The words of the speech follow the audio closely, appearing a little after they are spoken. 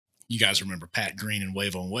you guys remember Pat Green and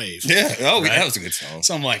Wave on Wave. Yeah. Oh, right? That was a good song.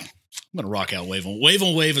 So I'm like, I'm going to rock out Wave on Wave.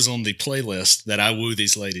 On Wave is on the playlist that I woo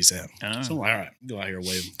these ladies in. Oh. So I'm like, all right, go out here,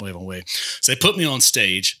 Wave on Wave. So they put me on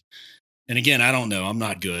stage. And again, I don't know. I'm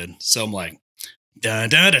not good. So I'm like, dun,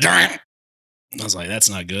 dun, dun, dun. I was like, that's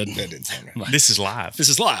not good. That didn't sound right. This is live. This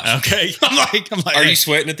is live. Okay. I'm like, Are hey. you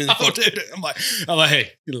sweating at this Oh, point? dude. I'm like,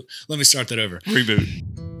 hey, let me start that over.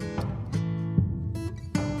 Reboot.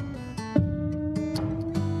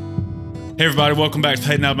 Hey, everybody. Welcome back to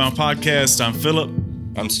Hayden Alabama Podcast. I'm Philip.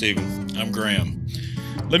 I'm Steven. I'm Graham.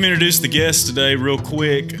 Let me introduce the guest today real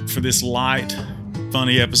quick for this light,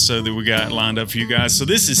 funny episode that we got lined up for you guys. So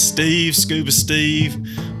this is Steve, Scuba Steve,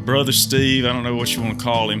 Brother Steve. I don't know what you want to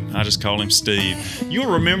call him. I just call him Steve.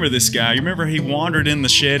 You'll remember this guy. You remember he wandered in the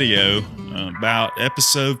Shedio about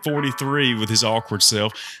episode 43 with his awkward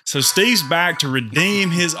self. So Steve's back to redeem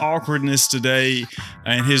his awkwardness today,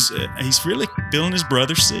 and he's really filling his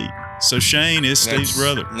brother's seat. So Shane is Steve's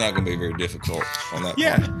brother. Not going to be very difficult on that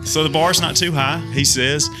Yeah, part. so the bar's not too high, he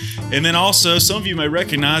says. And then also, some of you may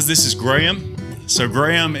recognize this is Graham. So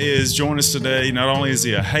Graham is joining us today. Not only is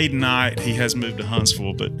he a Haydenite, he has moved to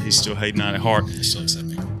Huntsville, but he's still Haydenite at heart. He still accept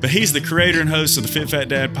me. But he's the creator and host of the Fit Fat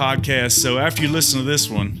Dad podcast. So after you listen to this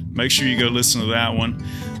one, make sure you go listen to that one,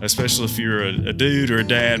 especially if you're a dude or a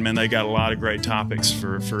dad. Man, they got a lot of great topics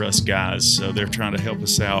for us guys. So they're trying to help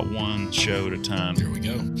us out one show at a time. Here we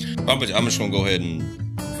go. I'm just going to go ahead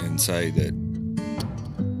and say that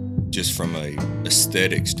just from a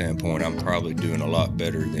aesthetic standpoint, I'm probably doing a lot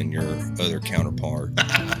better than your other counterpart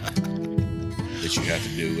that you have to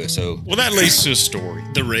do with. So, Well, that leads to a story.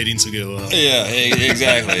 The ratings will go up. yeah,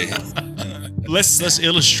 exactly. Let's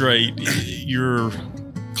illustrate your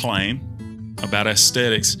claim about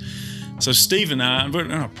aesthetics. So Steve and I, we're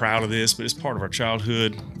not proud of this, but it's part of our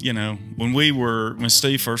childhood. You know, when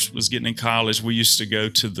Steve first was getting in college, we used to go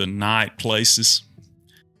to the night places.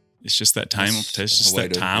 It's just that time. It's just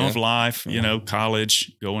that time of life. You know,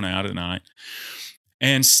 college, going out at night.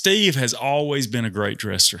 And Steve has always been a great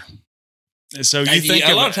dresser. So you think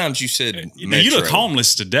a lot of times you said Metro. You look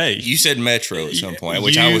homeless today. You said Metro at some point,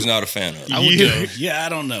 which I was not a fan of. I would go, yeah, I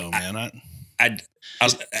don't know, man.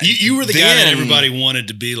 You were the guy that everybody wanted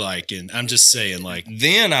to be like, and I'm just saying, like.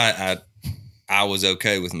 Then I was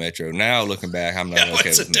okay with Metro. Now looking back, I'm not okay with Metro.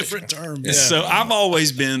 It's a different term. Yeah. So I've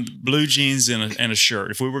always been blue jeans and a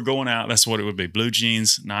shirt. If we were going out, that's what it would be. Blue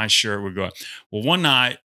jeans, nice shirt, we'd go out. Well, one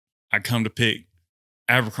night I come to pick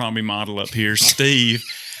Abercrombie model up here, Steve,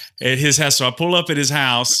 at his house. So I pull up at his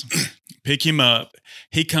house, pick him up.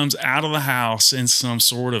 He comes out of the house in some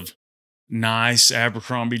sort of nice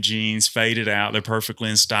Abercrombie jeans, faded out. They're perfectly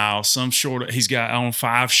in style. He's got on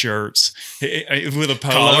 5 shirts with a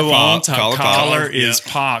polo on top. Collar is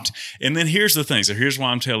popped. And then here's the thing. So here's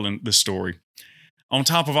why I'm telling the story. On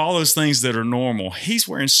top of all those things that are normal, he's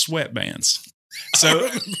wearing sweatbands. So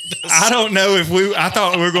I don't know I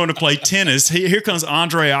thought we were going to play tennis. Here comes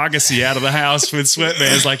Andre Agassi out of the house with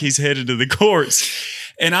sweatbands like he's headed to the courts.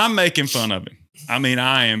 And I'm making fun of him. I mean,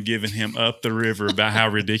 I am giving him up the river about how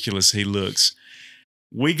ridiculous he looks.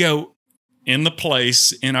 We go in the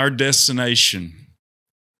place, in our destination,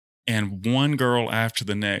 and one girl after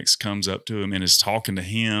the next comes up to him and is talking to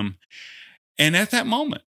him. And at that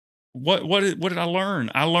moment, what did I learn?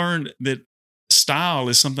 I learned that style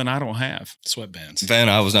is something I don't have. Sweatbands. Van,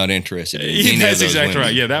 I was not interested in any That's of those exactly women.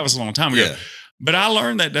 right. Yeah, that was a long time ago. Yeah. But I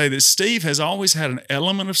learned that day that Steve has always had an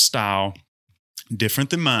element of style different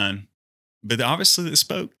than mine, but obviously that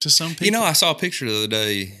spoke to some people. You know, I saw a picture the other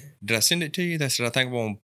day. Did I send it to you? That's what I think I'm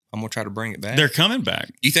going to try to bring it back. They're coming back.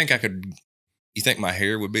 You think my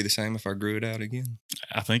hair would be the same if I grew it out again?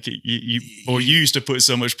 I think you used to put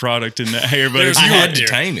so much product in that hair, but I had to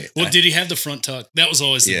tame it. Well, did he have the front tuck? That was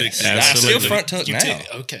always the big thing. I still front tuck You now. did.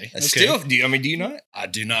 Okay. Do you not? I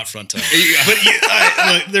do not front tuck.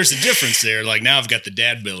 But look, there's a difference there. Like now I've got the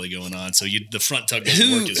dad belly going on, so the front tuck doesn't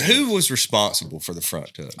work as good. Who was responsible for the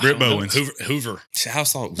front tuck? Britt Bowens. Hoover. See, I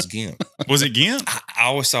always thought it was Gimp. Was it Gimp? I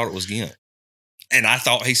always thought it was Gimp. And I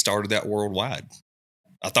thought he started that worldwide.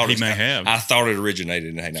 I thought He may have. I thought it originated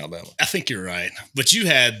in Hayden, Alabama. I think you're right. But you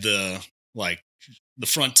had the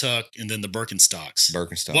front tuck and then the Birkenstocks.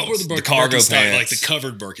 Birkenstocks. What were the cargo Birkenstocks? pants? Like the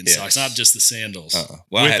covered Birkenstocks, not just the sandals.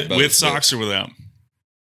 Well, I had both, with socks or without?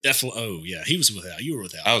 Definitely. Oh, yeah. He was without. You were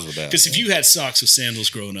without. I was without. Because if you had socks with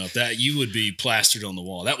sandals growing up, that you would be plastered on the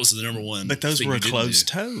wall. That was the number one. But those were a closed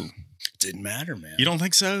toe. Didn't matter, man. You don't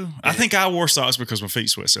think so? Yeah. I think I wore socks because my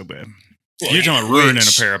feet sweat so bad. Well, You're talking about ruining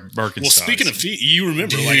a pair of Birkenstocks. Well, speaking of feet, you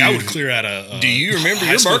remember, I would clear out a... do you remember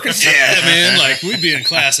your Birkenstocks? Yeah, man. Like, we'd be in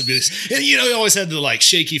class and be this... And, you always had the,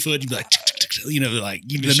 shaky foot. You'd be like... like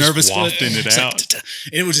the It's nervous just wafting it out. And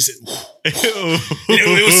it was just,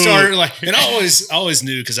 it would start like, and I always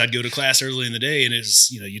knew because I'd go to class early in the day and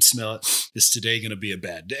it's, you'd smell it. Is today going to be a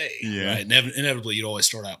bad day? Yeah. Right. Inevitably, you'd always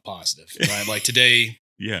start out positive, right? Like today,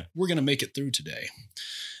 yeah, we're going to make it through today.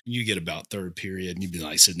 And you get about third period and you'd be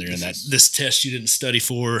like sitting there in this test you didn't study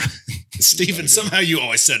for. Stephen, somehow you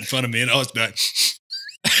always sat in front of me and I always be like,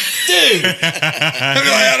 dude,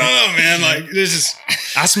 I don't know, man. Like this is,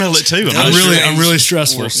 I smell it too. I'm really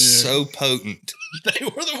stressful. Were so potent. They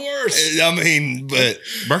were the worst. I mean, but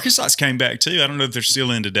Birkenstocks came back too. I don't know if they're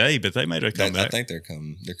still in today, but they made a comeback. I think they're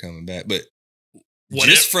coming back. But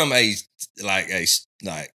Whatever. Just from a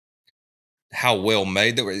how well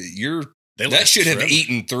made they were, that should have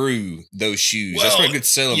eaten through those shoes. Well, that's a good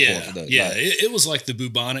selling point for those. Yeah, it was like the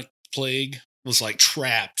bubonic plague was like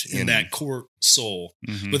trapped in that court sole.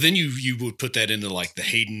 Mm-hmm. But then you would put that into like the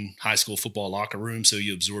Hayden high school football locker room, so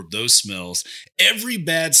you absorb those smells. Every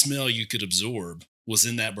bad smell you could absorb was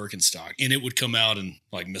in that Birkenstock, and it would come out in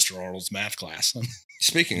like Mr. Arnold's math class.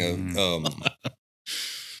 Speaking of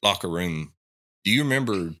locker room, do you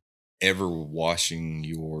remember ever washing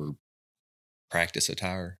your practice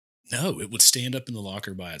attire? No, it would stand up in the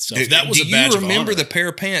locker by itself. That was a badge of honor. Do you remember the pair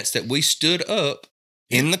of pants that we stood up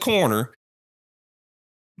in the corner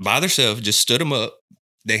by themselves, just stood them up?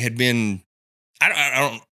 They had been,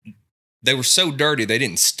 they were so dirty, they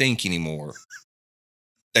didn't stink anymore.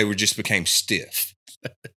 They were just became stiff.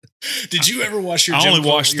 Did you ever wash your I gym only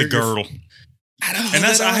clothes? washed the girdle. And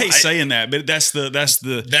I hate saying that, but that's the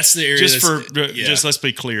area. Just let's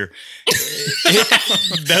be clear.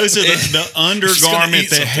 Those are the undergarment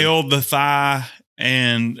that held the thigh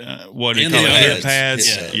and what do you call it? Hip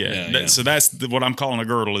pads. Yeah. So that's what I'm calling a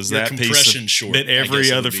girdle. Is your that piece that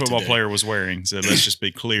every other football player was wearing? So let's just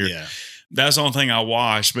be clear. That's the only thing I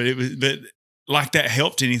washed, but like that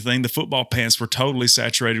helped anything. The football pants were totally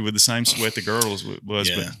saturated with the same sweat the girdles was,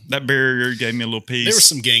 but that barrier gave me a little piece. There was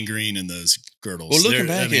some gangrene in those girdles. Well, looking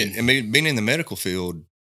back at being in the medical field,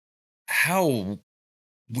 how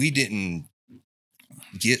we didn't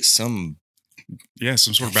get some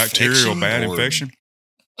sort of bacterial bad infection.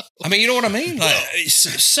 I mean, you know what I mean? Like, it's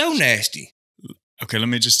so nasty. Okay, let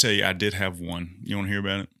me just tell you, I did have one. You want to hear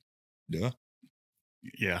about it?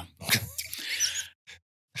 Yeah.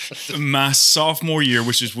 My sophomore year,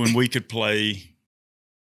 which is when we could play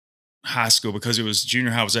high school, because it was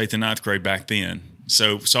junior high, was 8th and 9th grade back then.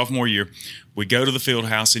 So sophomore year, we go to the field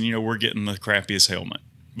house and, we're getting the crappiest helmet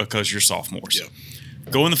because you're sophomores. Yeah.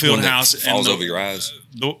 Go in the field house. Falls over your eyes.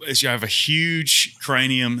 You have a huge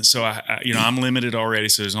cranium. So I'm limited already.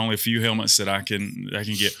 So there's only a few helmets that I can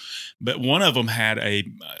get. But one of them had a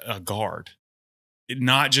guard,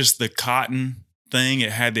 not just the cotton thing.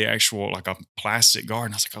 It had the actual, like a plastic guard.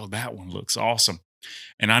 And I was like, oh, that one looks awesome.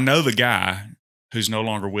 And I know the guy who's no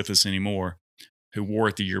longer with us anymore, who wore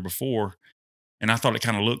it the year before. And I thought it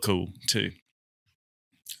kind of looked cool too.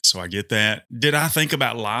 So I get that. Did I think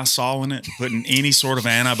about Lysol in it, putting any sort of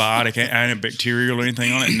antibiotic, antibacterial or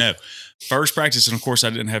anything on it? No. First practice, and of course I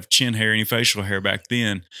didn't have chin hair, any facial hair back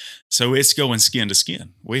then. So it's going skin to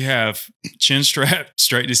skin. We have chin strap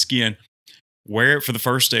straight to skin. Wear it for the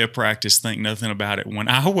first day of practice, think nothing about it. When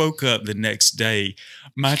I woke up the next day,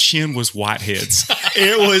 my chin was whiteheads.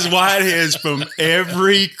 It was whiteheads from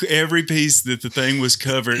every piece that the thing was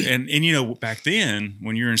covered. And back then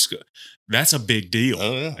when you're in school, that's a big deal.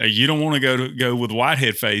 Oh, yeah. You don't want to go with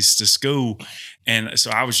whitehead face to school. And so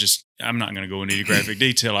I'm not going to go into any graphic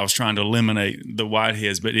detail. I was trying to eliminate the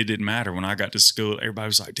whiteheads, but it didn't matter. When I got to school, everybody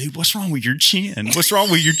was like, dude, what's wrong with your chin? What's wrong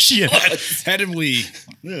with your chin? How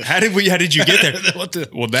did you get there?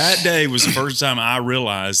 Well, that day was the first time I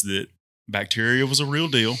realized that bacteria was a real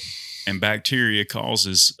deal. And bacteria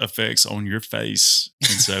causes effects on your face.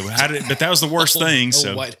 And so but that was the worst thing.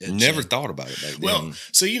 So never thought about it back then. Well,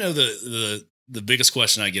 so the biggest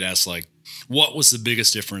question I get asked, like, what was the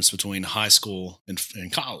biggest difference between high school and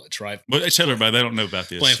college, right? Well, tell everybody, they don't know about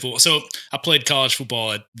this. Playing football. So I played college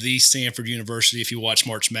football at the Stanford University. If you watch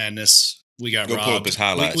March Madness, we got robbed. Pull up his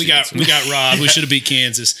highlights. We got robbed. We should have beat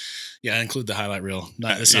Kansas. Yeah, I include the highlight reel.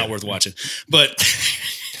 It's not worth watching. But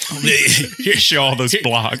here's all those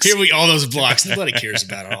blocks. All those blocks. Nobody cares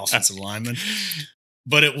about our offensive lineman.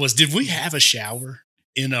 But did we have a shower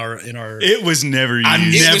in our? It was never used. I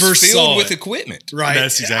never was filled saw with it. equipment. Right.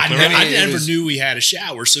 That's exactly right. I never knew we had a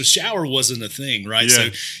shower. So shower wasn't a thing, right? Yeah. So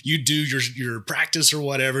you do your practice or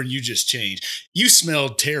whatever, and you just change. You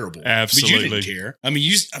smelled terrible. Absolutely. But you didn't care. I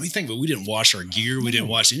mean, think about it, we didn't wash our gear. We didn't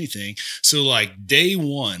wash anything. So like day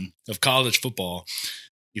one of college football,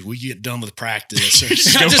 if we get done with practice, or,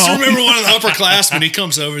 I just remember one of the upperclassmen, he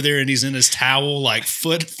comes over there and he's in his towel, like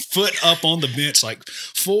foot up on the bench, like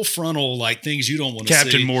full frontal, like things you don't want to see.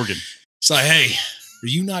 Captain Morgan. It's like, hey, are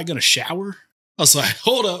you not going to shower? I was like,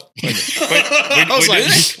 hold up. I was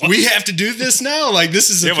like, we have to do this now? Like, this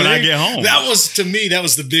is a thing? When I get home. That was, to me, that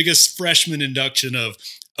was the biggest freshman induction of,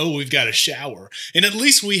 oh, we've got a shower. And at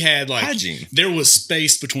least we had like, hygiene. There was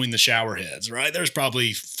space between the shower heads, right? There's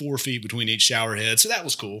probably 4 feet between each shower head. So that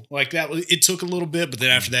was cool. Like that, it took a little bit, but then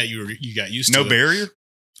after that, you got used to it. No barrier?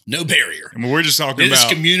 No barrier. I mean, we're just talking It is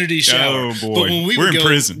about community shower. Oh boy, but when we're in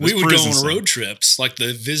prison. We would go on zone. road trips, like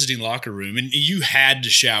the visiting locker room, and you had to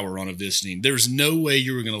shower on a visiting. There was no way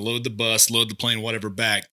you were going to load the bus, load the plane, whatever,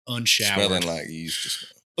 back unshowered. Smelling like you used to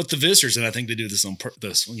smell. But the visitors, and I think they do this on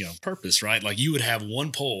purpose, right? Like you would have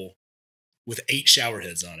one pole with 8 shower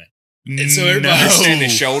heads on it. And so everybody's standing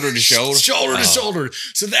shoulder to shoulder. Shoulder to shoulder.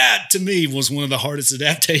 So that, to me, was one of the hardest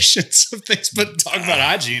adaptations of things. But talk about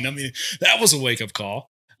hygiene. I mean, that was a wake-up call.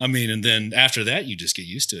 I mean, and then after that, you just get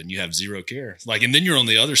used to it and you have zero care. Like, and then you're on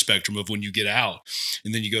the other spectrum of when you get out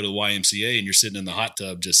and then you go to the YMCA and you're sitting in the hot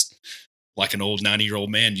tub just like an old 90-year-old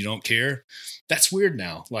man. You don't care. That's weird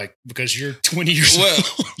now, like, because you're 20 years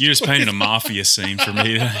old. You just painted a mafia scene for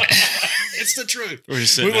me. It's the truth. We're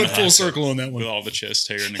just we went full circle on that one. With all the chest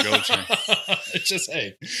hair and the gold chain. It's just,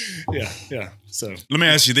 hey, yeah. So let me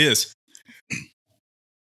ask you this.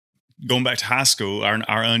 Going back to high school,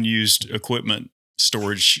 our unused equipment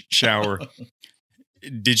storage shower.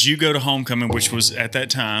 Did you go to homecoming, which was at that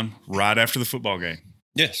time right after the football game?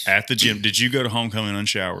 Yes. At the gym. Did you go to homecoming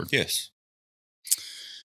unshowered? Yes.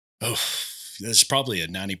 Oh, there's probably a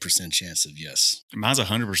 90% chance of yes. Mine's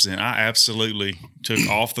 100%. I absolutely took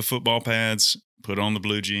off the football pads, put on the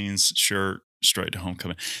blue jeans, shirt, straight to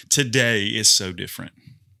homecoming. Today is so different.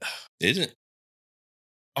 Is it?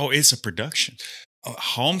 Oh, it's a production.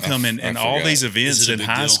 Homecoming and I all forgot. these events in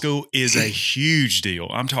high deal? school is a huge deal.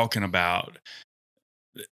 I'm talking about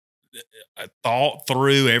thought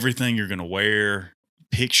through everything you're going to wear,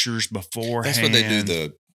 pictures beforehand. That's what they do,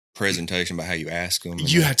 the presentation about how you ask them.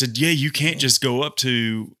 You have to, you can't just go up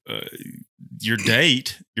to your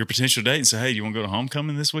potential date and say, hey, do you want to go to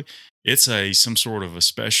homecoming this week? It's some sort of a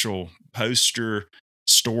special poster,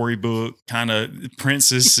 storybook kind of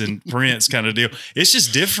princess and prince kind of deal. It's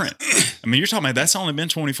just different. I mean, you're talking about that's only been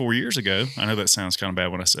 24 years ago. I know that sounds kind of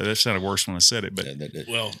bad when I said it. That sounded worse when I said it. But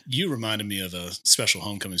well, you reminded me of a special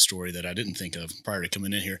homecoming story that I didn't think of prior to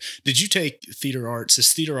coming in here. Did you take theater arts?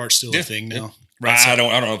 Is theater arts still a thing now? Yeah. Right. I don't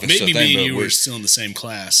know if it's maybe still a thing, me and but you were still in the same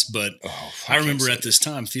class, but I remember at this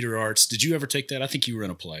time, theater arts. Did you ever take that? I think you were in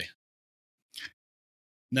a play.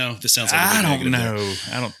 No, this sounds like I don't know.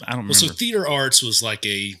 I don't remember. Well, so theater arts was like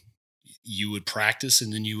you would practice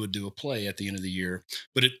and then you would do a play at the end of the year,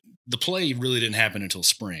 but the play really didn't happen until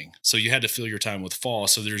spring. So you had to fill your time with fall.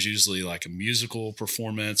 So there's usually like a musical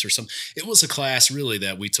performance or something. It was a class really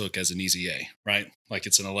that we took as an easy A, right? Like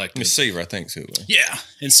it's an elective. Miss Seaver, I think so. Yeah.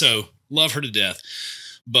 And so love her to death.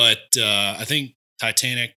 But I think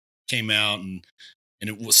Titanic came out and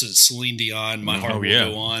it was Celine Dion, My Heart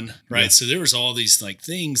Will Go On, right? Yeah. So there was all these like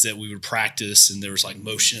things that we would practice and there was like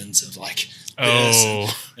motions of like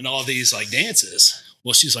this and all these like dances.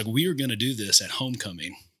 Well, she's like, we are going to do this at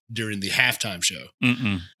homecoming during the halftime show.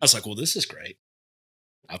 I was like, well, this is great.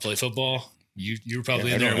 I play football. You were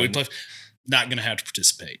probably in there. We play. Not going to have to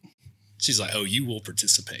participate. She's like, oh, you will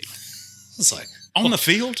participate. I was like, on the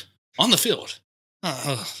field? On the field.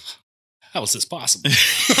 How is this possible?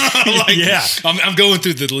 I'm going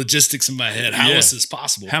through the logistics in my head. How is this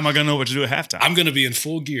possible? How am I going to know what to do at halftime? I'm going to be in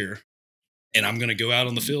full gear and I'm going to go out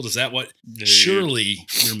on the field. Is that what? Dude. Surely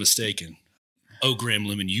you're mistaken. Oh, Graham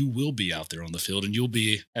Lemon, you will be out there on the field and you'll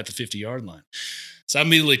be at the 50-yard line. So I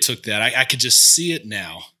immediately took that. I could just see it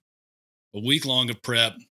now. A week long of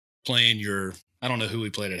prep, playing I don't know who we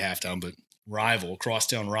played at halftime, but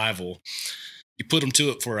crosstown rival. You put them to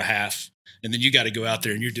it for a half. And then you got to go out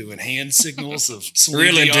there and you're doing hand signals of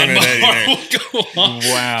really intimidating.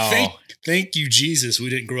 Wow. Thank you, Jesus. We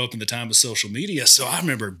didn't grow up in the time of social media. So I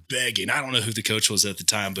remember begging. I don't know who the coach was at the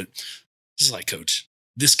time, but just like, Coach,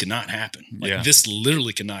 this cannot happen. This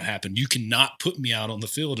literally cannot happen. You cannot put me out on the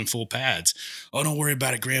field in full pads. Oh, don't worry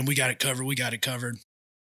about it, Graham. We got it covered.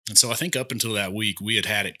 And so I think up until that week, we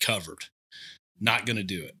had it covered. Not going to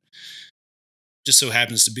do it. Just so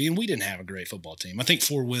happens to be, and we didn't have a great football team. I think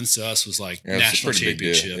 4 wins to us was like national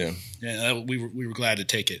championship. We were glad to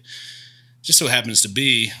take it. Just so happens to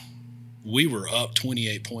be, we were up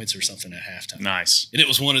 28 points or something at halftime. Nice. And it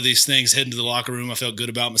was one of these things, heading to the locker room, I felt good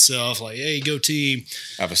about myself. Like, hey, go team.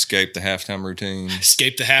 I've escaped the halftime routine.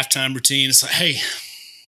 It's like, hey,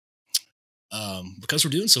 because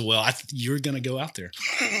we're doing so well, you're going to go out there.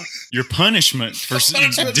 Your punishment for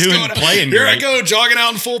playing Here I great. go, jogging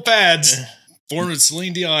out in full pads, forming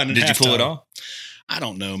Celine Dion. Did you pull it off? I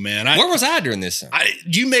don't know, man. Where was I during this?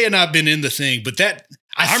 You may have not been in the thing, but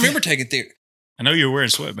I remember taking theory. I know you were wearing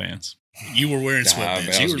sweatbands. You were wearing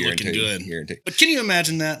sweatbands. You were looking good. Guaranteed. But can you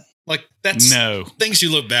imagine that? Like, that's things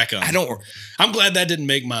you look back on. I'm glad that didn't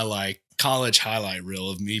make my college highlight reel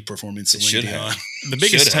of me performing Celine Dion. The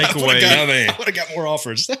biggest takeaway, I would have got more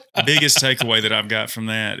offers. The biggest takeaway that I've got from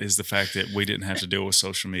that is the fact that we didn't have to deal with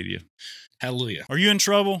social media. Hallelujah. Are you in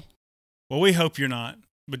trouble? Well, we hope you're not.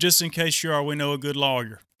 But just in case you are, we know a good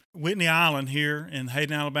lawyer. Whitney Island here in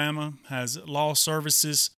Hayden, Alabama has law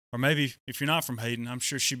services. Or maybe if you're not from Hayden, I'm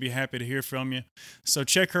sure she'd be happy to hear from you. So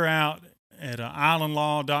check her out at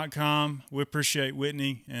islandlaw.com. We appreciate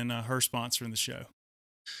Whitney and her sponsoring the show.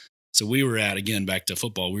 So we were back to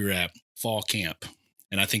football, we were at fall camp.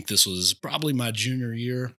 And I think this was probably my junior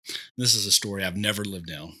year. This is a story I've never lived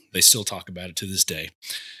down. They still talk about it to this day.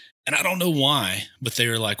 And I don't know why, but they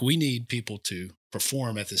were like, we need people to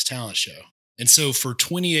perform at this talent show. And so for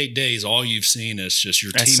 28 days, all you've seen is just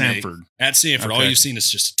your teammate. At Sanford. All you've seen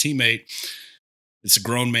is just a teammate. It's a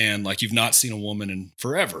grown man. Like, you've not seen a woman in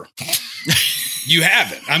forever. You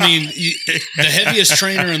haven't. I mean, the heaviest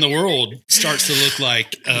trainer in the world starts to look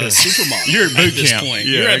like a supermodel. You're at boot this camp. point.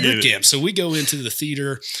 Yeah, You're at boot camp. So we go into the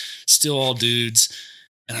theater, still all dudes,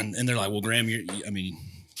 and they're like, "Well, Graham,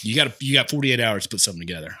 you got 48 hours to put something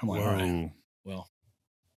together." I'm like, "All right, well."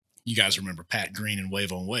 You guys remember Pat Green and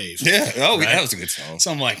Wave on Wave. Yeah. Oh, right? That was a good song.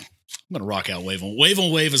 So I'm like, I'm going to rock out Wave on Wave.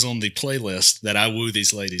 On Wave is on the playlist that I woo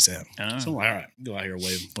these ladies at. So I'm like, all right, go out here,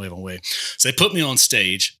 Wave on Wave. So they put me on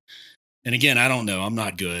stage. And again, I don't know. I'm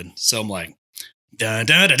not good. So I'm like, dun,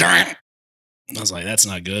 dun, dun, dun. I was like, that's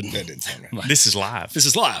not good. That didn't sound right. Like, this is live. This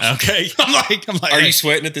is live. Okay. I'm like, are you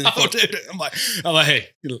sweating at this point? Dude. I'm like, hey,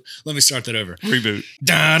 let me start that over. Reboot.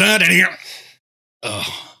 Dun, dun, dun, dun.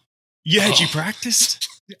 Oh. You practiced?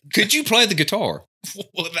 Could you play the guitar?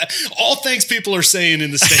 All things people are saying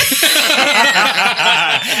in the stage.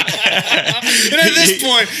 And at this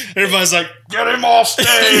point, everybody's like, get him off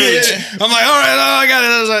stage. I'm like, all right, I got it.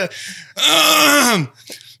 I was like,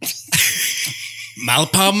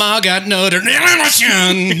 Malpama got no direction.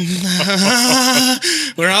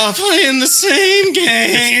 We're all playing the same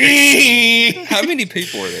game. How many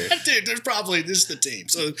people are there? Dude, this is the team.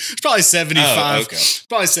 So it's probably 75. Oh, okay.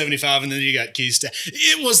 Probably 75. And then you got Keys.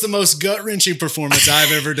 It was the most gut-wrenching performance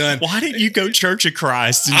I've ever done. Why didn't you go Church of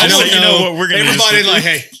Christ and I just don't say, you know what, we're going to do? Everybody like,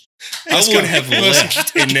 hey. I would have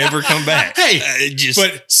left and never come back. Hey,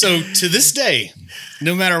 but so to this day,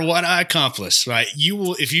 no matter what I accomplish, right? You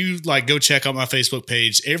will, if you go check out my Facebook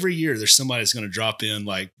page, every year there's somebody that's going to drop in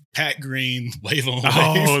like Pat Green, Wave on Wave.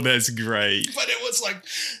 Oh, that's great. But it was like,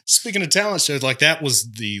 speaking of talent shows, that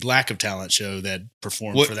was the lack of talent show that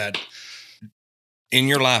performed for that. In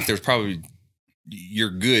your life, there's probably,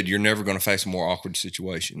 you're good. You're never going to face a more awkward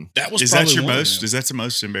situation. That was Is that your most? Is that the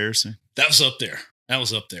most embarrassing? That was up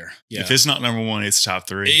there. Yeah. If it's not number one, it's top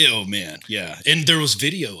three. Oh man. Yeah. And there was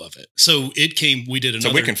video of it. So we did another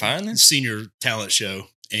so we can find this senior talent show.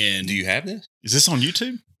 And do you have this? Is this on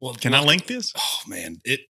YouTube? Well, can I link this? Oh man.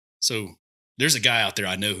 So there's a guy out there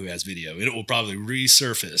I know who has video, and it will probably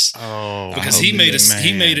resurface. Oh, because he made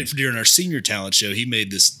it during our senior talent show. He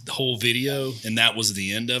made this whole video, and that was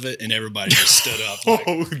the end of it. And everybody just stood up.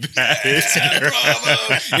 Like, that is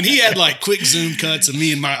bravo! And he had quick zoom cuts of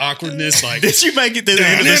me and my awkwardness. Did you make it to the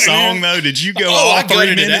end of the song though? Did you go all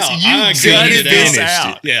 3 minutes? I gutted this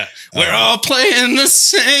out. Yeah, we're all playing the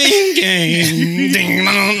same game.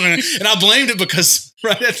 And I blamed it because.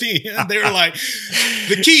 Right at the end, they were like,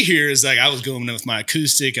 the key here is I was going in with my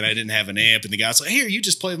acoustic and I didn't have an amp. And the guy's like, here, you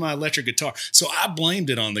just play my electric guitar. So I blamed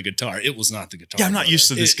it on the guitar. It was not the guitar. Yeah, I'm not used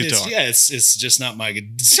to this guitar. It's just not my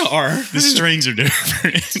guitar. The strings are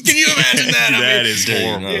different. Can you imagine that? That is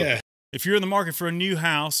horrible. Yeah. If you're in the market for a new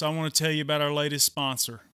house, I want to tell you about our latest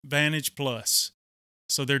sponsor, Vantage Plus.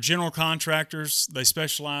 So they're general contractors. They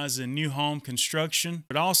specialize in new home construction,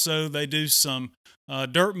 but also they do some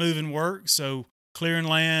dirt moving work. So clearing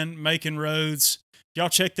land, making roads. Y'all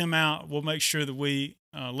check them out. We'll make sure that we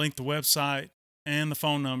link the website and the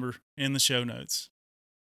phone number in the show notes.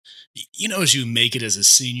 As you make it as a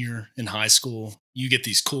senior in high school, you get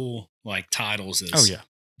these cool titles as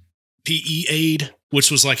PE aide,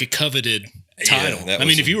 which was a coveted title. Yeah,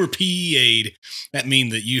 if you were PE aide, that meant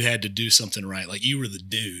that you had to do something right. You were the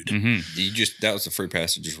dude. Mm-hmm. That was the free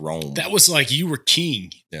pass to just roam. That was you were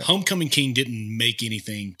king. Yeah. Homecoming King didn't make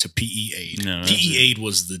anything to PE aide. No, PE aide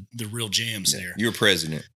was the real jams there. You were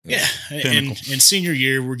president. Yeah. And senior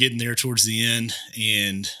year, we're getting there towards the end.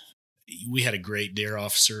 And, we had a great dare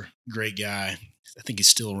officer, great guy. I think he's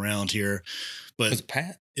still around here. But Was it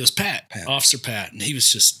Pat? It was Pat, Officer Pat, and he was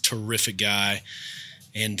just a terrific guy.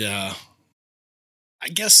 And I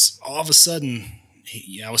guess all of a sudden,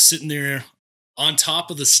 I was sitting there on top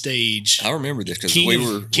of the stage. I remember this because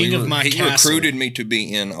King of my he castle. recruited me to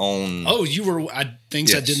be in on. Oh, you were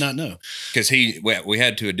things I Yes. did not know. Because we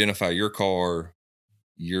had to identify your car,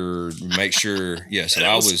 make sure. Yeah, so That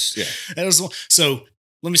I was- was. Yeah, That was so.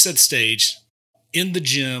 Let me set the stage. In the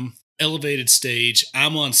gym, elevated stage.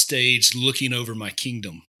 I'm on stage looking over my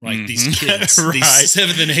kingdom. Like these kids, Right. these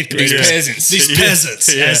 7th and 8th these graders. peasants. These Yeah.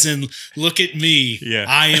 peasants, Yeah. as in, look at me. Yeah.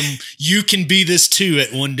 I am. You can be this too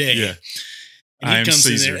at one day. Yeah. And I he am comes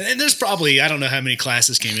Caesar. in there, and there's probably, I don't know how many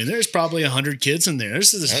classes came in. There's probably 100 kids in there.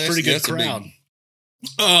 This is a pretty good that's a big-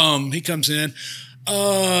 crowd. He comes in.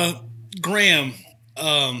 Graham,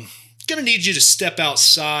 gonna need you to step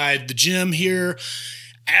outside the gym here.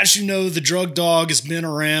 As you know, the drug dog has been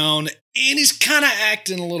around, and he's kind of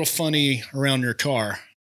acting a little funny around your car.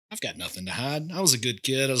 I've got nothing to hide. I was a good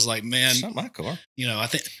kid. I was like, man, It's not my car. I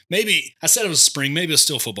think maybe I said it was spring, maybe it was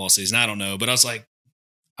still football season. I don't know. But I was like,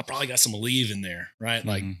 I probably got some leave in there, right?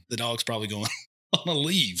 Like the dog's probably going on a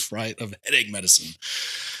leave, right? Of headache medicine.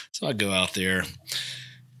 So I go out there,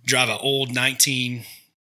 drive an old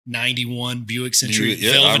 1991 Buick Century Yeah,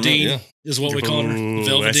 I remember, Velveteen yeah. is what we call her. Ooh,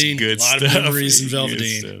 Velveteen. that's good a lot stuff. of memories in Good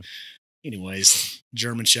Velveteen. stuff. Anyways,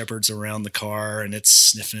 German Shepherds around the car and it's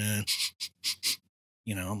sniffing.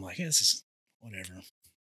 I'm like, this is whatever.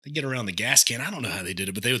 They get around the gas can. I don't know how they did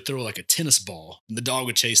it, but they would throw like a tennis ball and the dog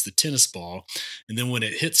would chase the tennis ball. And then when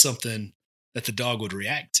it hit something that the dog would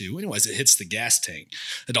react to, anyways, it hits the gas tank.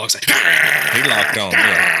 The dog's like, He locked on.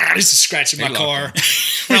 Yeah. he's scratching my He car.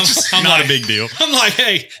 locked I'm Not like, a big deal. I'm like,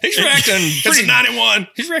 hey, He's reacting it's pretty. a 91.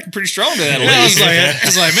 He's reacting pretty strong to that. Yeah, I lead.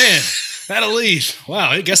 was like, man, that'll leave. Wow,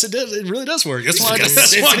 I guess it does. It really does work. That's why I got get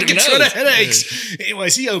sensitive rid of nose. headaches.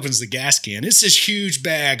 Anyways, he opens the gas can. It's this huge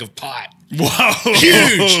bag of pot. Wow.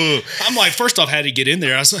 Huge. I'm like, first off, how to get in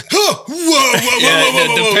there? I was like, oh,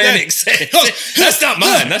 whoa. The panic set. That's not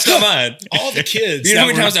mine. That's not mine. All the kids. You know how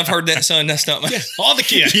that many were- times I've heard that, son? That's not mine. all the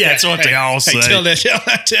kids. Yeah, that's what they all say. Tell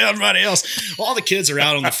everybody else. All the kids are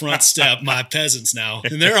out on the front step, my peasants now.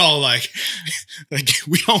 And they're all like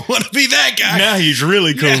we don't want to be that guy. Now he's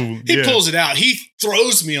really cool. Yeah. He Yeah. pulls it out. He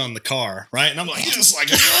throws me on the car, right? And I'm like, just like,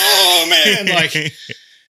 oh man. Like,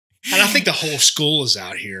 and I think the whole school is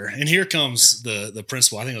out here. And here comes the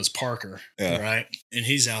principal. I think it was Parker, Yeah. right? And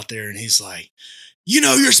he's out there and he's like,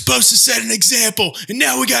 you're supposed to set an example. And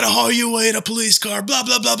now we got to haul you away in a police car, blah,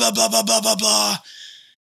 blah, blah, blah, blah, blah, blah, blah, blah.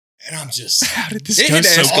 And I'm just, How did this It go had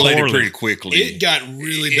so escalated poorly? pretty quickly. it got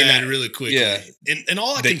really And bad I- really quickly. yeah. And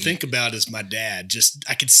all I That- can think about is my dad. Just,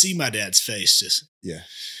 I could see my dad's face just, Yeah.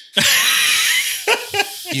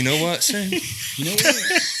 You know what, Sam? you know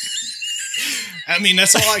what? I mean,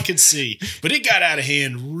 that's all I could see. But it got out of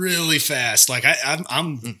hand really fast. Like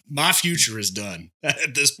I'm my future is done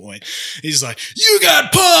at this point. He's like, you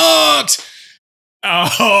got punked.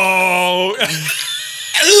 Oh.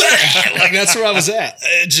 Like that's where I was at.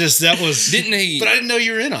 It just that was. Didn't he? But I didn't know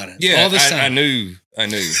you were in on it. Yeah, all this I time. knew.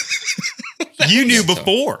 You knew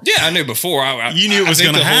before. Yeah, I knew before. You knew it was I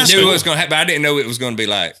think gonna the whole- happen. Knew it was going to happen. I didn't know it was going to be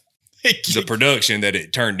like the It production that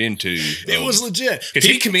it turned into. was legit. Because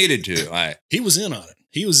he committed to it. Like, He was in on it.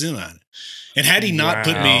 He was in on it. And had he not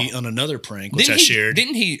put me on another prank, which I shared,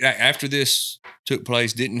 Didn't he, after this took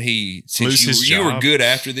place, didn't he, Lose since his you were job? good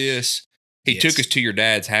after this, he Yes. took us to your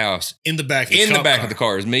dad's house in the back of in the cop back car. of the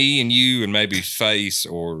car. It was me and you and maybe Face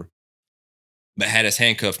but had us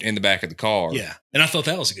handcuffed in the back of the car. Yeah. And I thought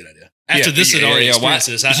that was a good idea. After Yeah, this had already yeah, why- experienced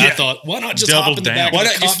this, I thought, why not just Double hop in the down. back Why of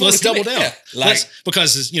not the just cop? Let's fully double down. commit? Yeah, like-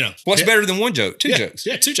 Because, What's better than one joke? Two yeah, jokes.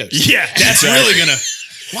 Yeah, two jokes. Yeah, That's exactly. really going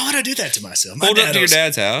to, why would I do that to myself? My Pulled up dad to your was-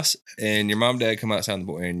 dad's house, and your mom and dad come outside the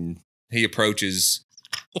door, and he approaches,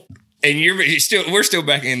 and we're still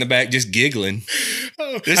back in the back just giggling.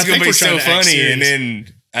 Oh, This I is gonna think be we're so trying to act funny. And serious.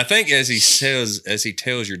 then I think as he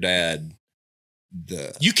tells your dad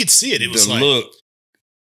You could see it. It was the like, look,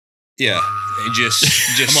 yeah, and just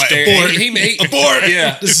I'm like, staring. abort. Abort.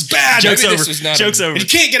 Yeah, This is bad. Joke's Maybe over. this was not Joke's a- over. And you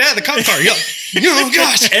can't get out of the cop car. Oh,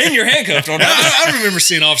 gosh. and you're handcuffed on that. I remember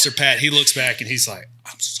seeing Officer Pat. He looks back and he's like,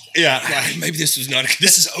 I'm sorry. Yeah, like, maybe this was not.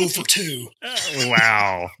 This is 0 for 2.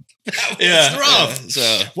 Wow. Yeah, rough.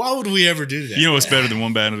 so Why would we ever do that? You know what's better than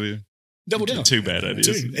one bad idea? Double down. Two bad ideas.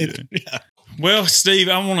 Two. Yeah. Yeah. Well, Steve,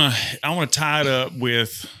 I want to tie it up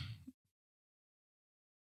with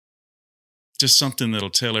just something that'll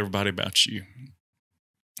tell everybody about you.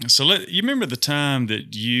 So you remember the time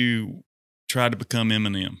that you tried to become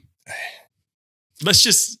Eminem? Let's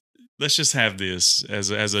just let's just have this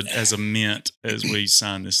as a mint as we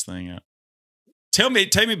sign this thing up.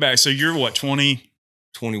 Take me back. So you're what, 21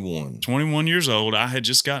 years old. I had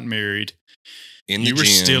just gotten married. You were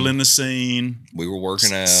gym, still in the scene. We were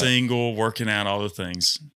working out. Single, working out, all the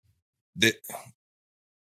things.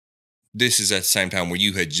 This is at the same time where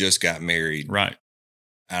you had just got married. Right.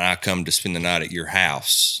 And I come to spend the night at your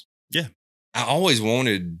house. Yeah. I always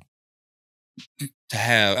wanted to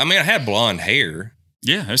have, I had blonde hair.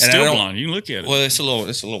 Yeah, it's still blonde. You can look at it. Well, it's a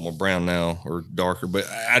little more brown now or darker, but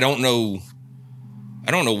I don't know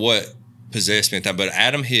what possessed me at the time, but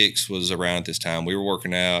Adam Hicks was around at this time. We were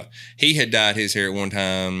working out. He had dyed his hair at one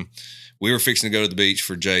time. We were fixing to go to the beach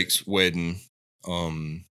for Jake's wedding.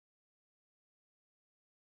 And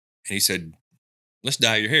he said, let's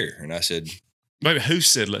dye your hair. And I said, wait, who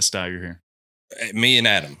said let's dye your hair? Me and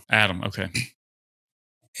Adam. Adam, okay.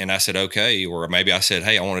 And I said, okay. Or maybe I said,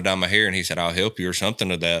 hey, I want to dye my hair. And he said, I'll help you or something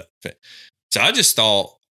to that. So I just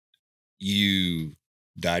thought you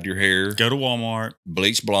dyed your hair. Go to Walmart.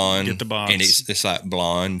 Bleach blonde. Get the box. And it's like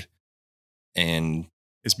blonde. And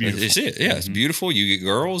it's beautiful. It's it. Yeah, It's beautiful. You get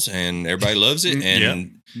girls and everybody loves it.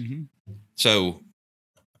 And so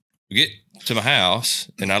we get to my house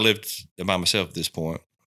and I lived by myself at this point.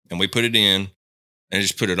 And we put it in and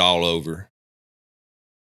just put it all over.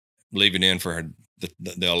 Leave it in for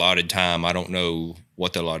the allotted time. I don't know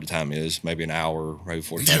what the allotted time is. Maybe an hour, maybe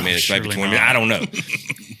 45 minutes, maybe 20 minutes. I don't know.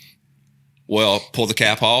 Well, pull the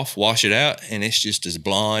cap off, wash it out, and it's just as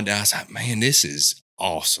blonde. I was like, man, this is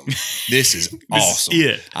awesome. This is awesome.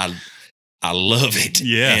 I love it.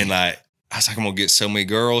 Yeah. And I was like, I'm going to get so many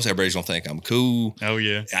girls. Everybody's going to think I'm cool. Oh,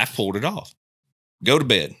 yeah. I pulled it off. Go to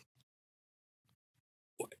bed.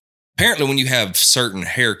 Apparently, when you have certain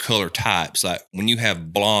hair color types, like when you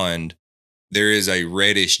have blonde, there is a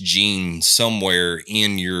reddish gene somewhere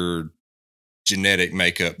in your genetic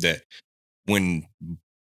makeup that when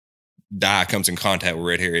dye comes in contact with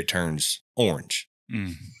red hair, it turns orange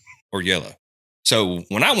or yellow. So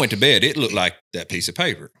when I went to bed, it looked like that piece of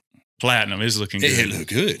paper. Platinum is looking good. It looked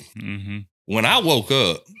good. Mm-hmm. When I woke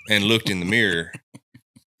up and looked in the mirror,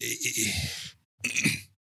 it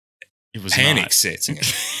was panic sets in.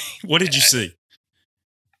 What did you see?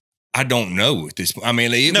 I don't know at this point.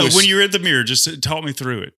 When you're in the mirror, just talk me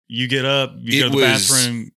through it. You get up, you go to the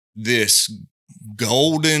bathroom. This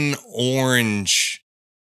golden orange,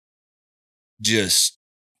 just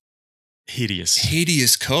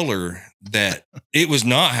hideous color that it was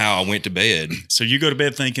not how I went to bed. So you go to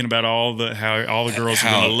bed thinking about how all the girls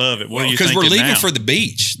are going to love it. What are you thinking? Because we're leaving now? for the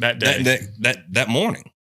beach that day, that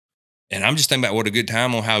morning, and I'm just thinking about what a good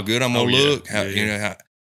time on how good I'm gonna look.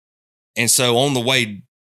 And so on the way,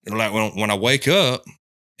 like when I wake up,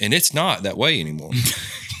 and it's not that way anymore,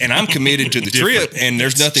 and I'm committed to the trip, and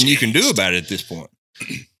there's nothing you can do about it at this point.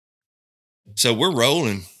 So we're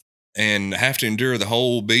rolling, and have to endure the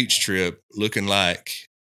whole beach trip looking like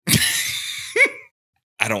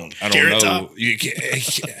I don't know. Top. Yeah,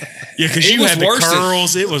 because you had the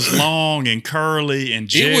curls. It was long and curly and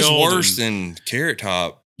gelled. It was worse than Carrot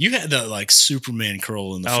Top. You had that like Superman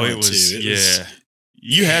curl in the front it was, too.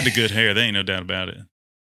 You had the good hair. There ain't no doubt about it.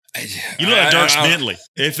 You look like Dirk Bentley.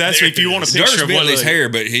 If you want a picture Dirk of Bentley's hair,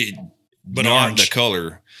 but not orange. The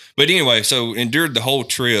color. But anyway, so endured the whole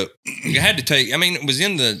trip. You had to take. It was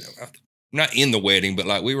not in the wedding, but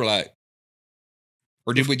like we were like,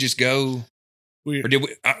 or did we just go? Or did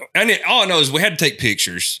we? All I know is we had to take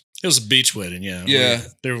pictures. It was a beach wedding. Yeah. Yeah.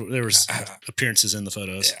 There was appearances in the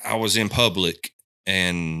photos. I was in public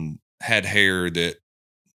and had hair that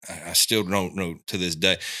I still don't know to this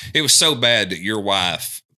day. It was so bad that your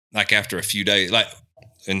wife, like after a few days,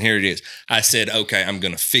 and here it is. I said, okay, I'm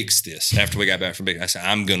going to fix this. After we got back from beach, I said,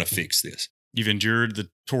 I'm going to fix this. You've endured the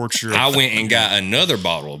torture. I went and got another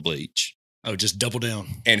bottle of bleach. Oh, just double down.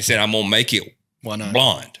 And said, I'm going to make it Why not?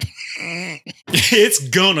 Blonde. It's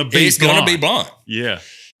going to be blonde. Yeah.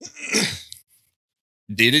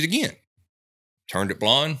 Did it again. Turned it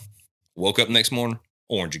blonde. Woke up next morning,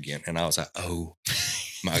 orange again. And I was like, oh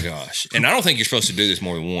my gosh. And I don't think you're supposed to do this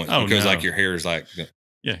more than once because like your hair is like.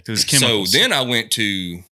 Yeah, because it's chemicals. So then I went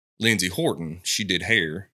to Lindsay Horton. She did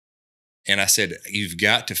hair. And I said, you've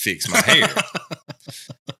got to fix my hair.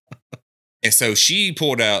 And so she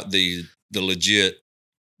pulled out the legit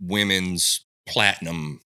women's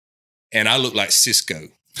platinum. And I looked like Cisco.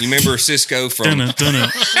 You remember Cisco from... dun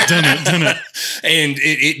it. And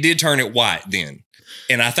it did turn it white then.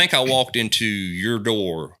 And I think I walked into your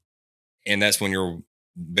door and that's when your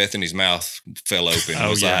Bethany's mouth fell open.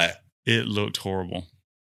 Like, it looked horrible.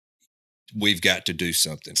 We've got to do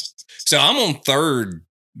something. So I'm on third.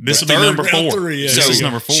 This will be number 4. Yeah. So this is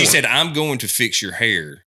number 4. She said, I'm going to fix your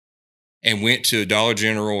hair. and went to Dollar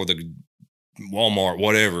General or the Walmart,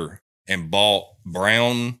 whatever, and bought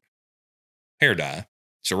brown hair dye.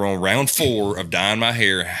 So we're on round 4 of dyeing my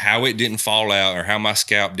hair. How it didn't fall out or how my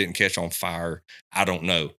scalp didn't catch on fire, I don't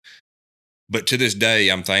know. But to this day,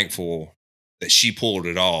 I'm thankful that she pulled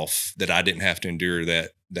it off, that I didn't have to endure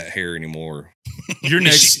that hair anymore. Your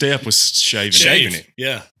next step was shaving it.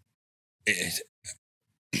 Yeah.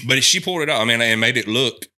 But she pulled it off. I mean, and made it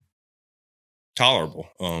look tolerable.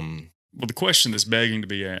 Well, the question that's begging to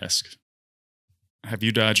be asked, have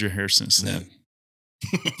you dyed your hair since then?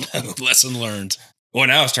 Lesson learned. Well,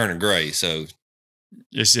 now it's turning gray, so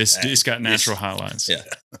it's got natural highlights. Yeah.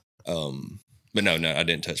 But no, I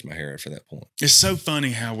didn't touch my hair after that point. It's so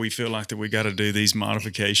funny how we feel like that we got to do these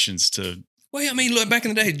modifications to. Well, I mean, look, back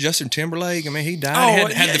in the day, Justin Timberlake, I mean, he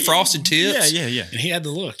died, had the frosted tips. Yeah. And he had the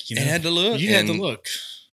look. You know? He had the look. You had the look.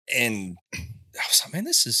 And I was like, man,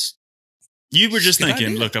 this is. You were just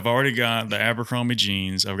thinking, look, I've already got the Abercrombie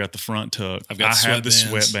jeans. I've got the front tuck. I have the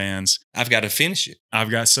sweatbands. I've got to finish it. I've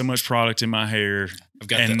got so much product in my hair. I've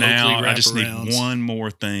got and the now Oakley I just need wraparounds. one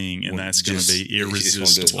more thing, and that's going to be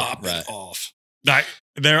irresistible. Top it off. Like,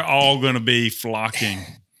 they're all going to be flocking.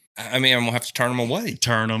 I mean, I'm going to have to turn them away.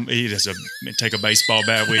 Turn them. Take a baseball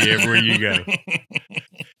bat with you everywhere you go.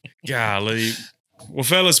 Golly. Well,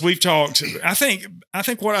 fellas, we've talked. I think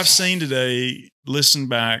what I've seen today, listen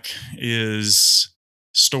back, is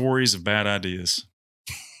stories of bad ideas.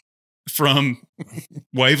 From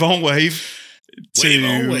wave on wave to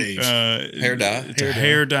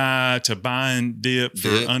hair dye to buying dip for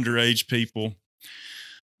underage people.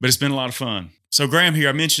 But it's been a lot of fun. So Graham here,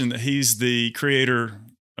 I mentioned that he's the creator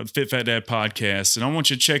of the Fit Fat Dad podcast, and I want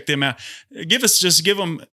you to check them out. Give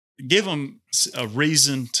them a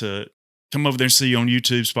reason to come over there and see you on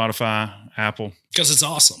YouTube, Spotify, Apple. Because it's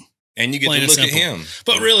awesome. And you get to look at him.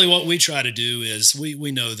 But really what we try to do is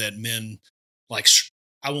we know that men, like,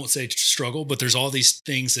 I won't say struggle, but there's all these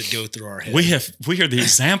things that go through our head. We are the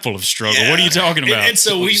example of struggle. What are you talking about? And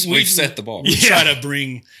so we've set the bar. We try to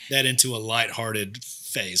bring that into a lighthearted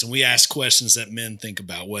phase. And we ask questions that men think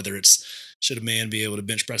about, whether it's, should a man be able to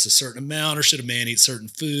bench press a certain amount, or should a man eat certain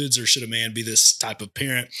foods, or should a man be this type of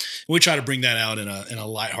parent? And we try to bring that out in a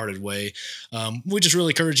lighthearted way. We just really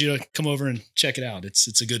encourage you to come over and check it out.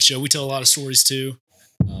 It's a good show. We tell a lot of stories too.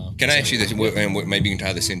 Can I ask you this, and maybe you can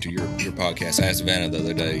tie this into your podcast? I asked Vanna the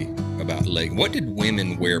other day about leggings. What did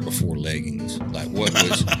women wear before leggings? Like, what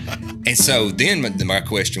was? And so then my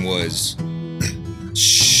question was,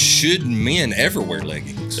 should men ever wear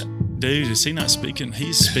leggings? Dude, is he not speaking?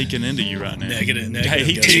 He's speaking into you right now. Negative. Hey,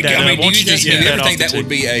 he teed that up. Won't you just get that off the tee? That would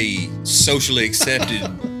be a socially accepted?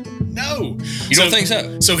 No. You don't think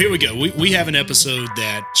so? So here we go. We have an episode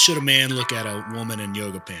that, should a man look at a woman in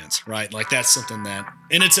yoga pants, right? Like, that's something that,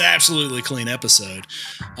 and it's an absolutely clean episode.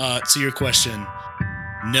 To your question,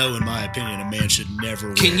 no, in my opinion, a man should never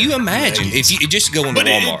wear Can you imagine leggings. if you just go into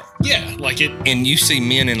Walmart? And you see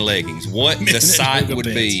men in leggings, what the sight would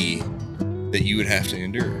be that you would have to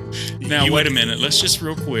endure? Now, wait a minute. Let's just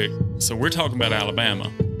real quick. So we're talking about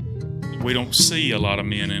Alabama. We don't see a lot of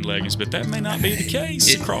men in leggings, but that may not be the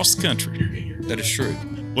case across the country. That is true.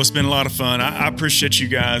 Well, it's been a lot of fun. I appreciate you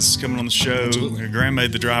guys coming on the show. Absolutely. Graham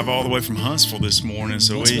made the drive all the way from Huntsville this morning,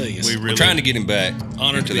 so we really We're trying to get him back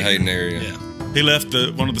into the Hayden area. Yeah. He left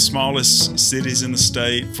one of the smallest cities in the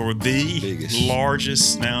state for the biggest,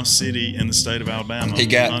 largest now city in the state of Alabama. He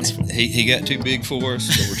got too big for us,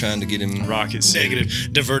 so we're trying to get him Rocket City.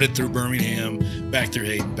 Negative. Diverted through Birmingham, back through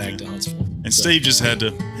Hayden, back to Huntsville. And Steve just had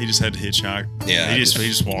to hitchhike. Yeah, he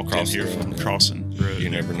just walked in here from crossing the road. You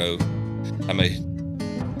never know. I may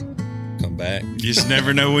come back. You just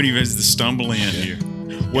never know when you stumble in here.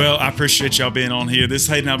 Well, I appreciate y'all being on here. This is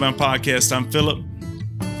Hayden Alabama Podcast. I'm Philip.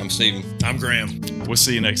 I'm Steven. I'm Graham. We'll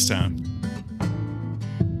see you next time.